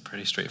is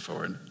pretty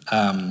straightforward.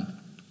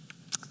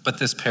 But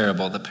this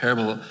parable, the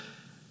parable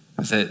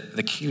that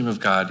the kingdom of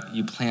God,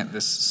 you plant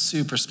this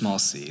super small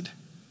seed,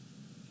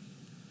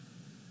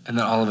 and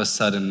then all of a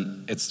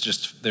sudden it's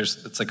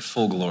like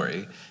full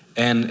glory.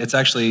 And it's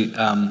actually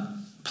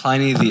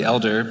Pliny the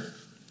Elder,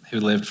 who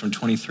lived from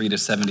 23 to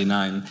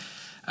 79,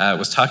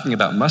 was talking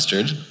about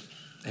mustard,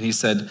 and he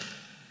said,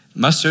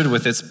 "Mustard,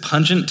 with its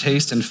pungent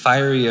taste and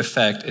fiery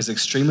effect, is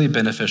extremely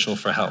beneficial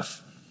for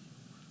health.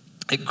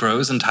 It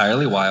grows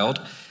entirely wild,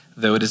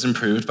 though it is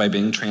improved by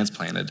being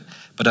transplanted.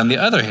 But on the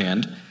other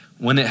hand,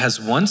 when it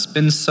has once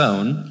been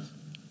sown,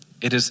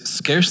 it is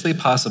scarcely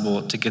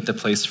possible to get the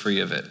place free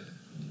of it,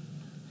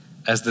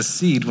 as the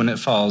seed, when it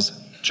falls,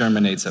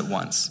 germinates at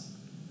once."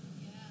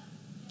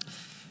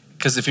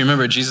 Because if you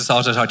remember, Jesus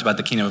also talked about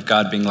the kingdom of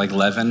God being like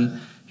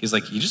leaven. He's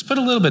like, you just put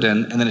a little bit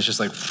in, and then it's just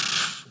like,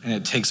 and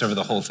it takes over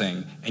the whole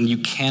thing, and you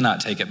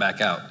cannot take it back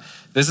out.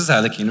 This is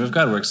how the kingdom of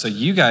God works. So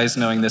you guys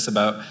knowing this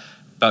about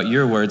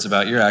your words,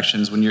 about your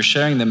actions, when you're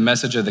sharing the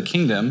message of the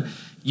kingdom,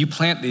 you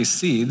plant these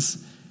seeds,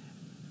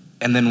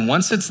 and then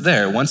once it's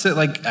there, once it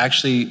like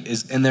actually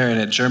is in there and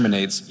it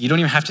germinates, you don't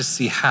even have to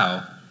see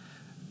how.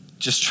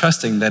 Just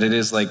trusting that it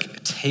is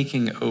like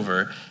taking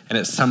over, and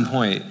at some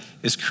point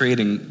is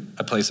creating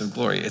a place of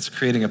glory. It's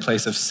creating a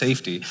place of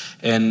safety.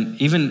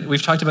 And even,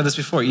 we've talked about this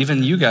before,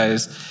 even you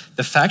guys,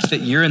 the fact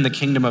that you're in the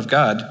kingdom of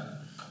God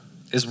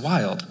is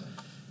wild.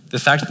 The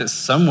fact that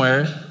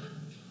somewhere,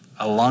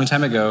 a long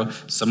time ago,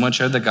 someone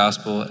shared the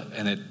gospel,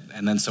 and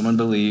then someone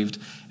believed,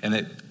 and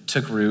it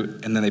took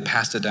root, and then they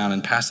passed it down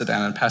and passed it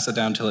down and passed it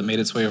down until it made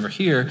its way over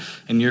here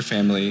in your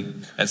family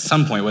at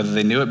some point, whether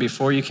they knew it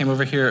before you came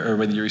over here or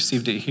whether you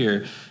received it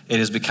here, it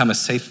has become a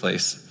safe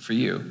place for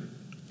you.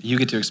 You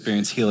get to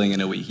experience healing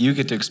in a week. You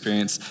get to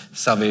experience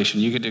salvation.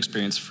 You get to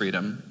experience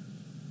freedom.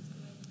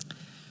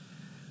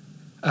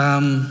 I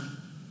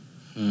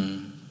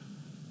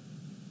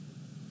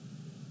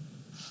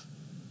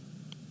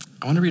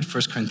want to read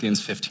 1 Corinthians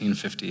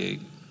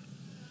 15:58.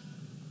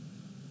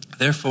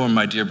 "Therefore,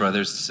 my dear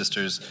brothers and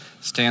sisters,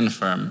 stand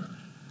firm.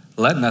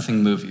 Let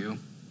nothing move you.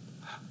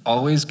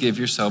 Always give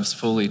yourselves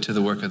fully to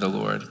the work of the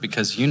Lord,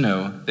 because you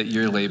know that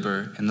your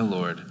labor in the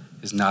Lord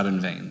is not in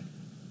vain."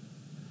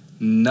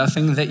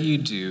 Nothing that you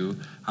do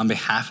on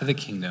behalf of the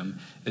kingdom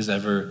is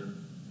ever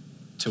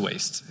to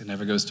waste. It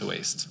never goes to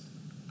waste.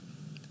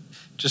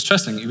 Just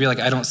trusting. You'd be like,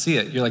 I don't see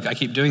it. You're like, I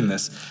keep doing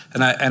this.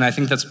 And I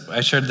think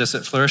I shared this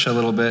at Flourish a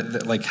little bit,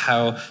 that like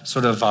how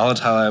sort of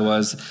volatile I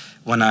was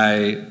when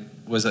I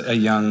was a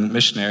young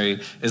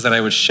missionary, is that I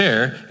would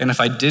share, and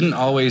if I didn't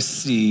always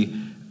see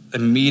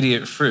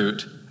immediate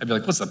fruit, I'd be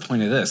like, what's the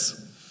point of this?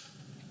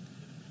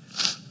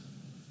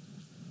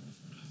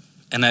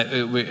 And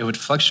it would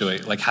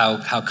fluctuate, like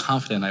how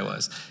confident I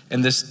was.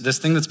 And this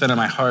thing that's been in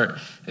my heart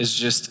is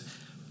just,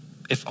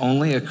 if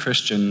only a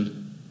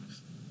Christian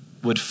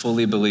would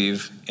fully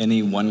believe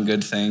any one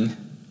good thing,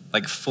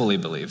 like fully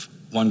believe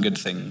one good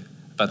thing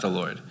about the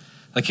Lord.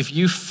 Like if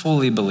we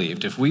fully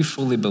believed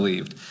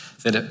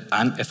that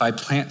if I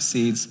plant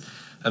seeds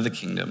of the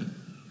kingdom,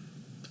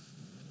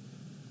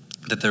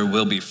 that there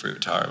will be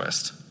fruit to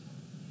harvest,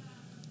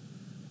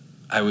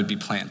 I would be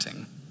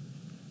planting.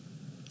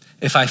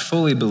 If I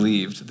fully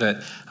believed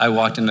that I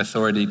walked in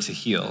authority to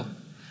heal,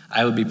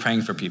 I would be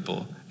praying for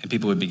people and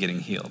people would be getting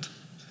healed.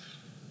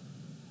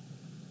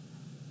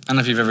 I don't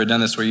know if you've ever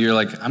done this where you're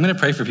like, I'm going to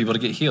pray for people to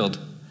get healed.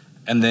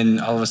 And then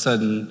all of a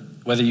sudden,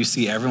 whether you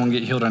see everyone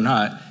get healed or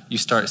not, you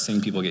start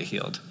seeing people get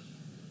healed.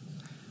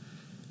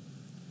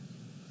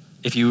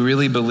 If you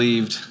really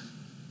believed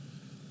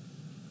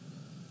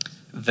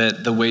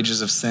that the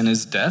wages of sin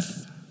is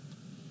death,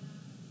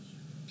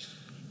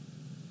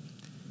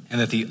 and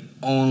that the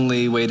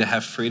only way to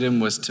have freedom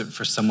was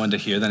for someone to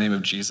hear the name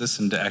of Jesus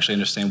and to actually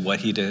understand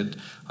what he did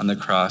on the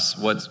cross,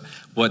 what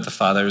the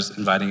Father's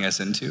inviting us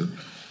into.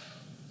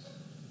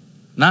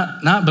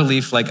 Not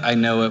belief like I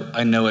know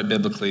it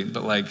biblically,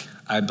 but like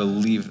I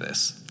believe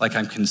this, like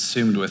I'm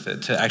consumed with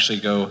it, to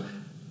actually go,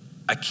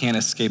 I can't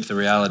escape the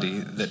reality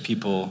that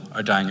people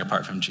are dying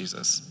apart from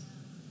Jesus.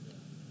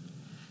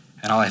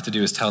 And all I have to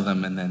do is tell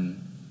them, and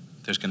then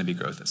there's going to be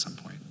growth at some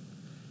point.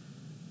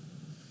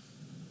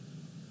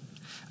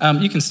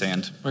 You can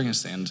stand. We're going to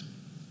stand.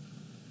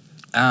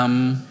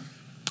 I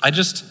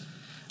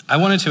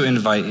wanted to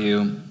invite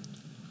you.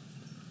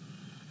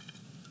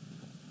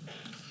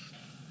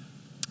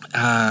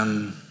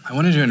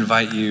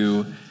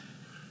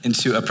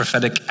 Into a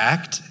prophetic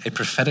act. A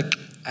prophetic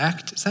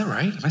act. Is that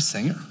right? Am I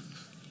saying it?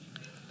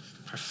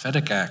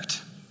 Prophetic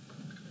act.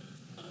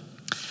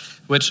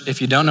 Which,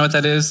 if you don't know what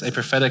that is, a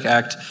prophetic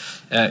act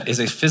is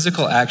a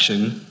physical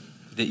action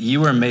that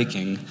you are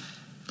making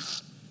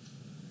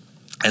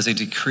as a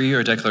decree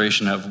or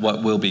declaration of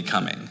what will be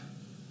coming.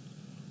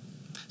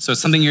 So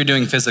it's something you're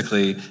doing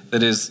physically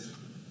that is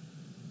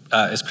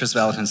as Chris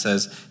Valentin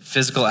says,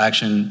 physical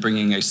action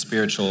bringing a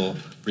spiritual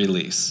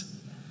release.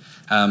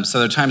 So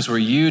there are times where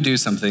you do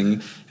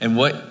something, and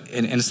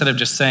instead of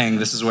just saying,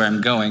 this is where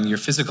I'm going, your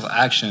physical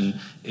action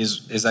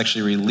is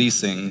actually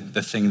releasing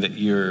the thing that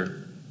you're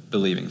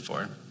believing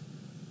for.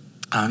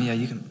 Yeah,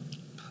 you can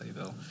play,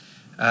 Bill.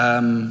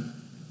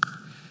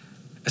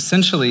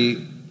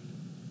 Essentially,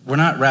 we're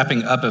not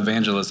wrapping up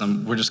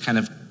evangelism, we're just kind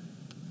of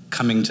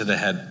coming to the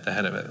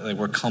head of it. Like,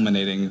 we're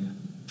culminating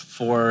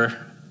 4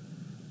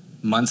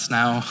 months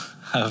now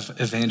of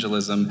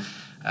evangelism.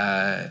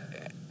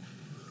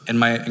 And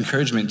my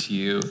encouragement to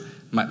you,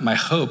 my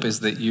hope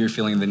is that you're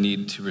feeling the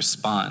need to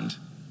respond.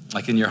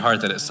 Like in your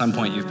heart that at some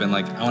point you've been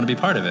like, I want to be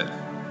part of it.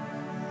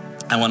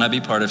 I want to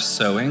be part of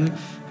sowing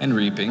and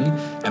reaping.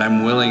 And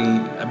I'm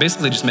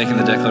basically just making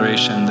the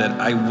declaration that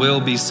I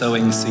will be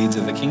sowing seeds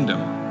of the kingdom.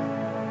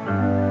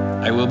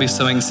 I will be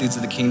sowing seeds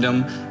of the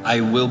kingdom. I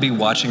will be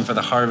watching for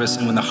the harvest.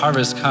 And when the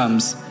harvest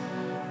comes,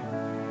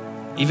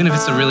 even if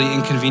it's a really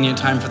inconvenient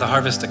time for the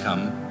harvest to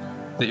come,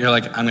 that you're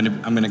like, I'm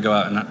gonna go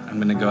out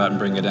and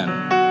bring it in.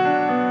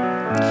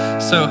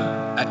 So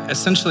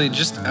essentially,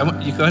 I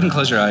want you go ahead and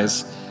close your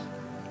eyes.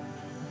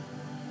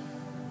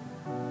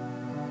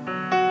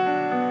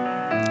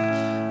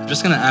 I'm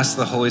just gonna ask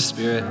the Holy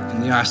Spirit,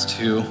 and you ask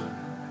too,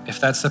 if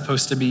that's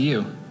supposed to be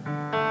you.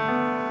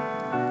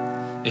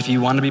 If you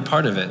want to be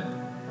part of it.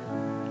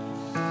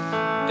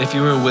 If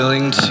you were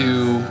willing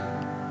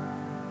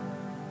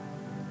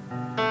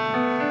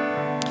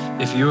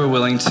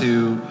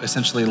to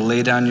essentially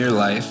lay down your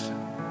life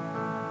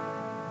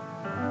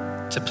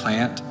to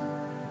plant,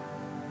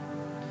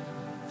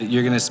 that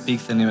you're going to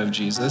speak the name of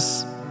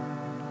Jesus,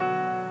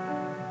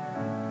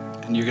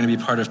 and you're going to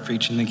be part of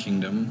preaching the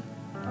kingdom,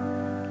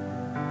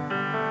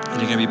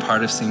 and you're going to be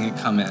part of seeing it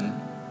come in,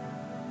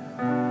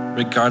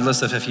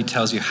 regardless of if he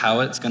tells you how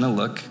it's going to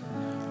look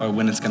or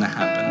when it's going to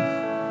happen.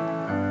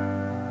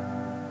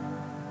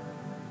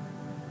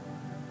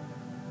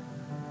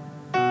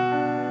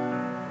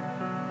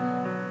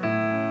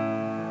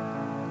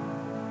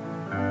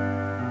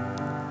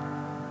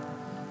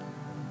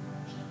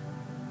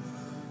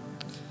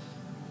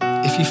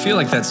 If you feel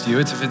like that's you,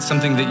 if it's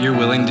something that you're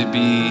willing to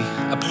be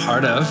a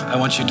part of, I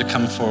want you to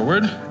come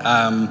forward.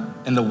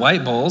 In the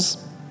white bowls,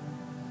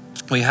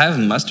 we have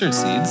mustard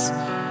seeds,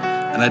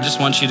 and I just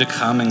want you to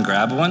come and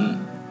grab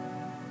one,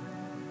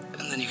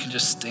 and then you can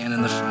just stand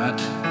in the front.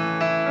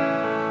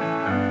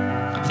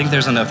 I think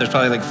there's enough. There's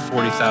probably like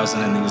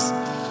 40,000 in these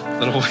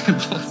little white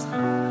bowls.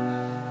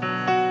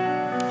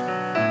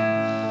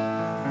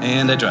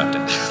 And I dropped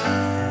it.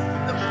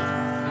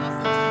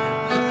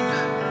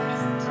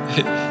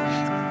 Yeah.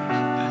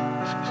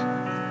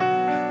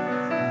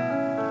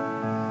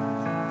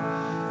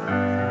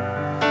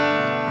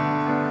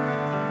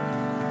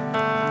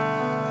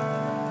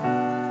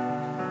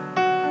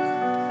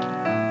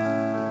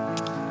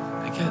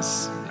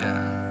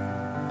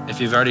 If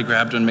you've already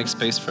grabbed one, make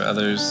space for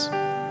others.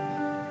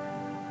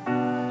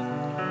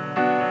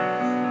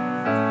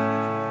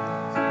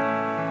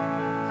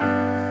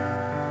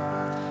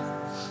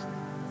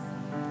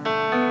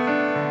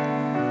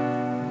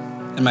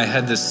 In my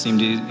head, this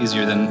seemed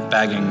easier than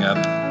bagging up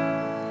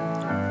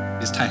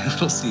these tiny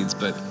little seeds,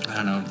 but I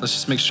don't know. Let's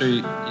just make sure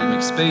you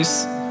make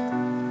space.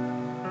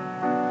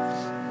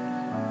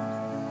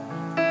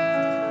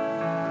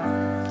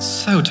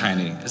 So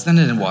tiny. Isn't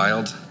it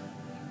wild?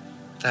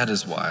 That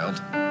is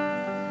wild.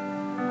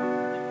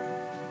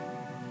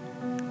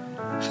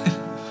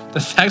 The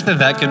fact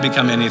that could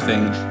become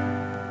anything.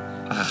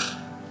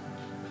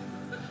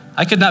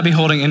 I could not be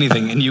holding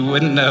anything and you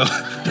wouldn't know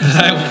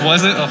that I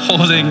wasn't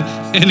holding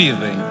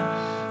anything.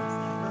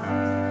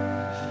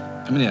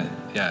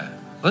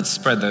 Let's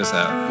spread those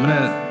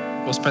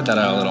out. We'll spread that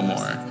out a little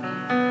more.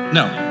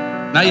 No,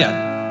 not yet.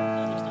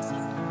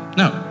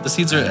 No, the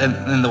seeds are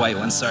in the white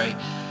ones, sorry.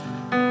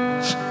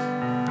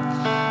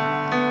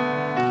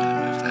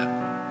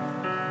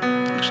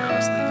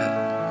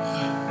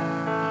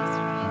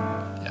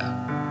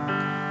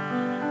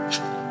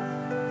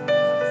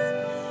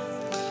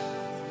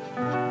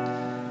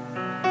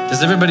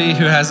 Does everybody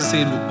who has a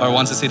seed or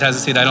wants a seed has a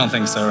seed? I don't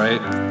think so, right?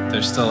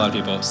 There's still a lot of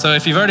people. So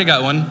if you've already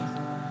got one,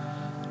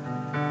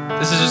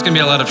 this is just gonna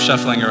be a lot of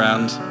shuffling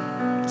around.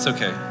 It's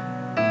okay.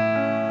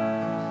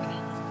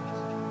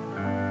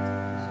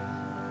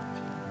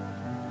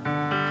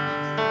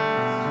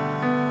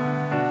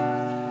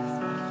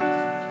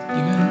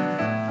 You good?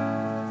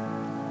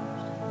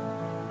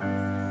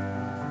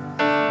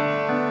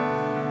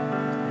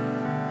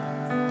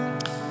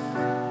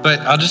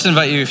 But I'll just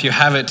invite you, if you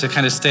have it, to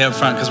kind of stay up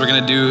front, because we're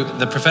going to do,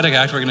 the prophetic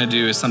act we're going to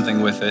do is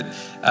something with it.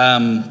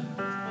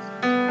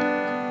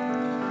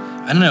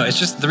 I don't know, it's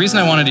just, the reason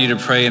I wanted you to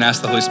pray and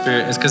ask the Holy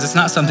Spirit is because it's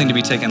not something to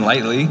be taken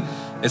lightly.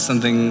 It's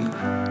something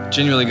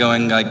genuinely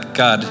going like,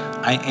 God,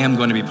 I am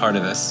going to be part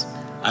of this.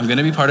 I'm going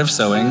to be part of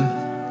sowing.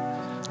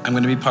 I'm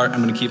going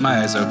to keep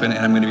my eyes open, and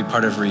I'm going to be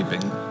part of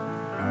reaping.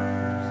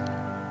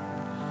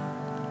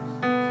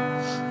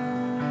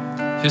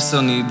 Who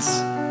still needs,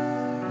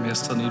 maybe I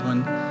still need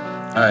one?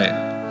 All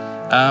right.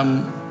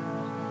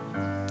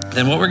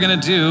 then what we're gonna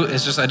do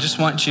is I just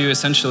want you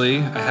essentially,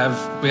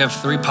 we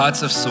have 3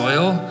 pots of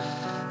soil.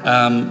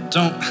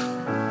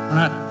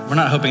 We're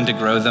not hoping to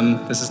grow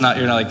them. This is not,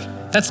 you're not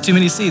like, that's too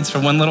many seeds for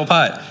one little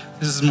pot.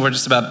 This is more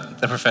just about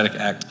the prophetic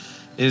act,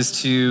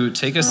 is to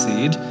take a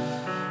seed,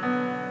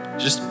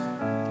 just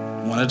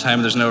one at a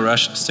time, there's no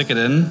rush, stick it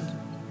in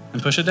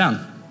and push it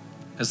down.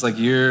 It's like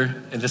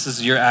this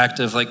is your act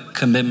of like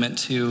commitment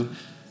to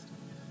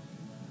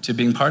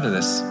being part of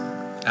this.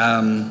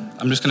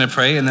 I'm just gonna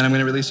pray and then I'm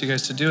gonna release you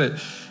guys to do it.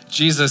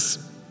 Jesus,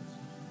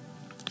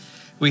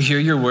 we hear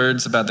your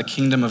words about the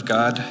kingdom of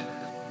God.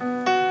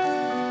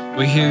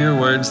 We hear your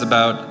words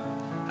about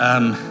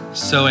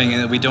sowing,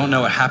 and we don't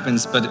know what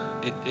happens, but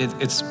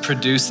it's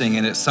producing,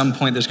 and at some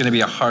point there's gonna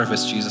be a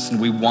harvest, Jesus, and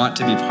we want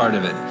to be part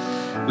of it.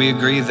 We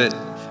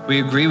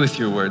agree with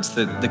your words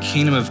that the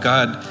kingdom of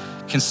God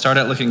can start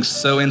out looking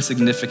so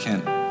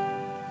insignificant,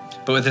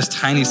 but with this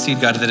tiny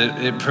seed, God, that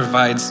it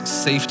provides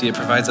safety, it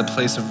provides a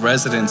place of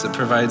residence, it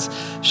provides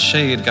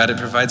shade, God, it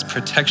provides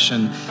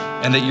protection,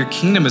 and that your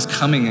kingdom is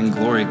coming in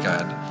glory,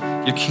 God.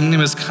 Your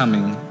kingdom is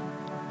coming.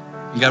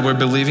 And God, we're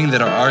believing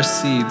that our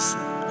seeds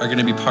are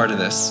gonna be part of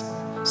this.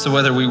 So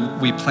whether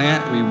we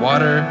plant, we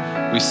water,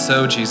 we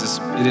sow, Jesus,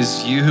 it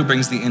is you who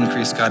brings the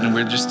increase, God, and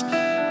we're just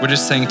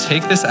saying,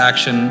 take this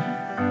action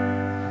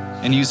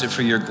and use it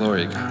for your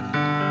glory, God.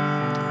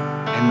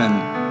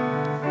 Amen.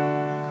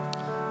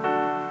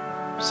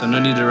 So no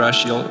need to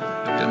rush, you'll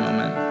get a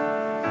moment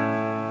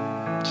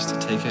just to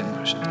take it and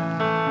push it down.